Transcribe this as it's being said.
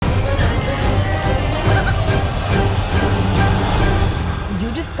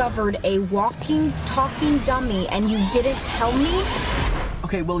discovered a walking, talking dummy and you didn't tell me?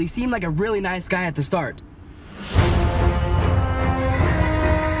 Okay, well, he seemed like a really nice guy at the start.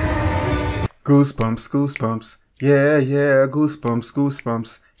 Goosebumps, goosebumps. Yeah, yeah, goosebumps,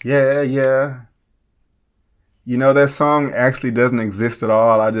 goosebumps. Yeah, yeah. You know, that song actually doesn't exist at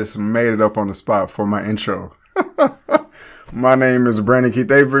all. I just made it up on the spot for my intro. My name is Brandon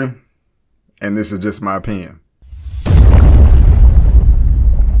Keith Avery, and this is just my opinion.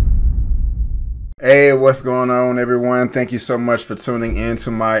 Hey, what's going on, everyone? Thank you so much for tuning in to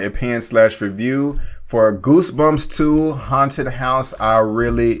my opinion/review for Goosebumps 2 Haunted House. I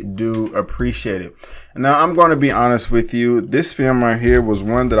really do appreciate it. Now, I'm going to be honest with you. This film right here was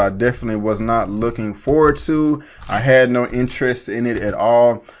one that I definitely was not looking forward to. I had no interest in it at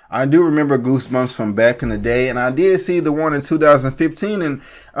all. I do remember Goosebumps from back in the day, and I did see the one in 2015, and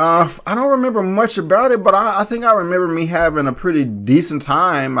I don't remember much about it, but I think I remember me having a pretty decent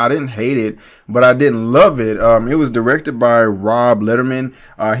time. I didn't hate it, but I didn't love it. It was directed by Rob Letterman.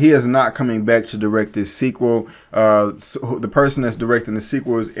 He is not coming back to direct this sequel. So the person that's directing the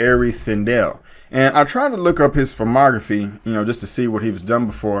sequel is Ari Sindel. And I tried to look up his filmography, just to see what he was done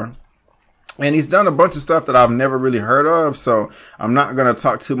before. And he's done a bunch of stuff that I've never really heard of, so I'm not going to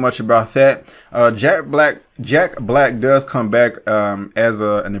talk too much about that. Jack Black does come back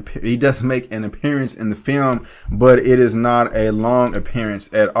he does make an appearance in the film, but it is not a long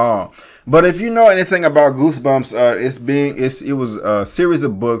appearance at all. But if you know anything about Goosebumps, it was a series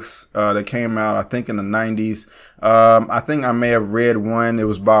of books that came out, I think, in the 90s. I think I may have read one. It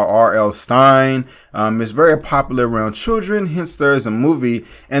was by R.L. Stine. It's very popular around children, hence there's a movie.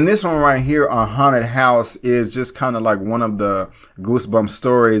 And this one right here on Haunted House is just kind of like one of the Goosebumps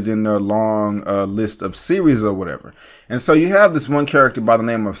stories in their long list of series or whatever. And so you have this one character by the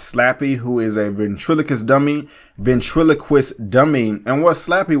name of Slappy, who is a ventriloquist dummy. And what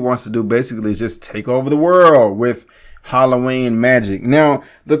Slappy wants to do basically is just take over the world with Halloween magic. Now,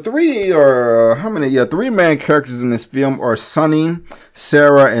 the three main characters in this film are Sonny,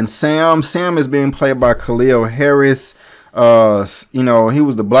 Sarah, and Sam. Sam is being played by Khalil Harris. He was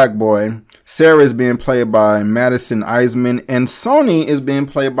the black boy. Sarah is being played by Madison Eisman, and Sonny is being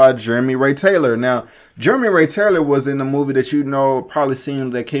played by Jeremy Ray Taylor. Now, Jeremy Ray Taylor was in a movie that probably seen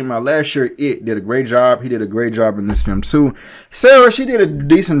that came out last year. It did a great job. He did a great job in this film too. Sarah, she did a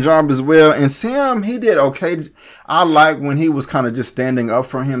decent job as well. And Sam, he did okay. I like when he was kind of just standing up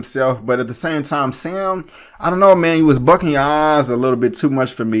for himself. But at the same time, Sam, I don't know, man, you was bucking your eyes a little bit too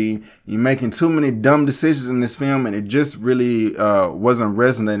much for me. You're making too many dumb decisions in this film, and it just really wasn't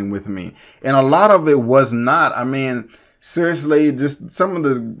resonating with me. And a lot of it was not. I mean, seriously, just some of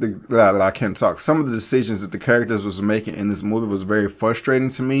I can't talk. Some of the decisions that the characters was making in this movie was very frustrating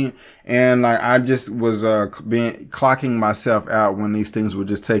to me, and like I just was clocking myself out when these things were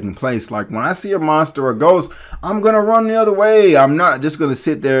just taking place. Like when I see a monster or a ghost, I'm gonna run the other way. I'm not just gonna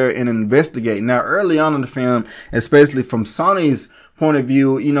sit there and investigate. Now, early on in the film, especially from Sonny's point of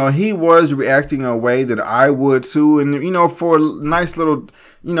view, he was reacting in a way that I would too. And, for a nice little,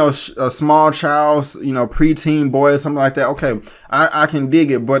 a small child, preteen boy or something like that. Okay, I can dig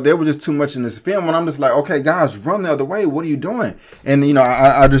it, but there was just too much in this film. And I'm just like, okay, guys, run the other way. What are you doing? And,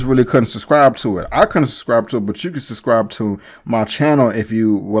 I just really couldn't subscribe to it. I couldn't subscribe to it, but you can subscribe to my channel if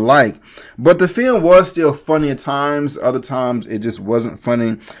you would like. But the film was still funny at times. Other times it just wasn't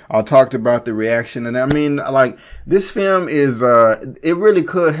funny. I talked about the reaction. And I mean, like, this film is, it really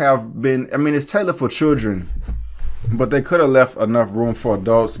could have been, it's tailored for children, but they could have left enough room for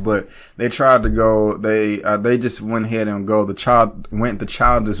adults, but they tried to go, they just went ahead and the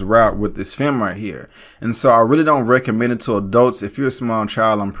childish route with this film right here. And so I really don't recommend it to adults. If you're a small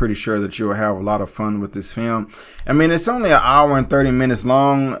child, I'm pretty sure that you'll have a lot of fun with this film. It's only an hour and 30 minutes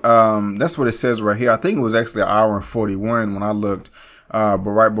long. That's what it says right here. I think it was actually an hour and 41 when I looked, but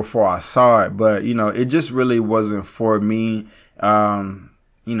right before I saw it. But, it just really wasn't for me.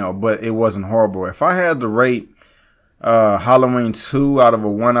 But it wasn't horrible. If I had to rate Halloween 2 out of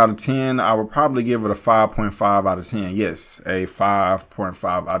a 1 out of 10, I would probably give it a 5.5 out of 10. Yes, a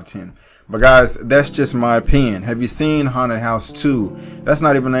 5.5 out of 10. But guys, that's just my opinion. Have you seen Haunted House 2? That's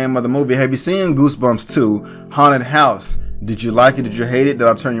not even the name of the movie. Have you seen Goosebumps 2 Haunted House? Did you like it? Did you hate it? Did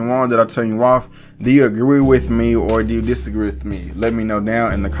I turn you on? Did I turn you off? Do you agree with me or do you disagree with me? Let me know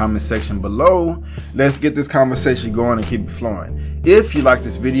down in the comment section below. Let's get this conversation going and keep it flowing. If you like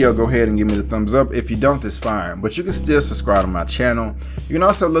this video, go ahead and give me the thumbs up. If you don't, that's fine, but you can still subscribe to my channel. You can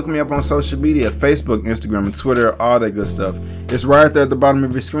also look me up on social media, Facebook, Instagram, and Twitter, all that good stuff. It's right there at the bottom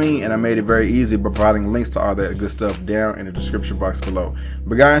of your screen, and I made it very easy by providing links to all that good stuff down in the description box below.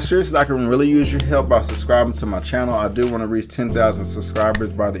 But guys, seriously, I can really use your help by subscribing to my channel. I do want to reach 10,000 subscribers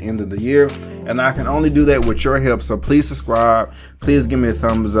by the end of the year, and I can only do that with your help. So please subscribe, please give me a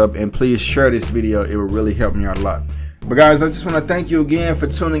thumbs up, and please share this video. It will really help me out a lot. But guys, I just want to thank you again for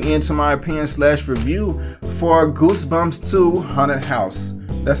tuning in to my opinion/review for Goosebumps 2 Haunted House.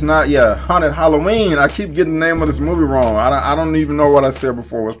 That's not, Haunted Halloween. I keep getting the name of this movie wrong. I don't even know what I said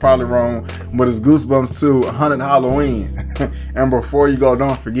before. It was probably wrong, but it's Goosebumps 2 Haunted Halloween. And before you go,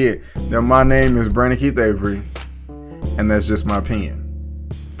 don't forget that my name is Brandon Keith Avery, and that's just my opinion.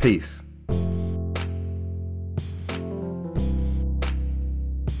 Peace.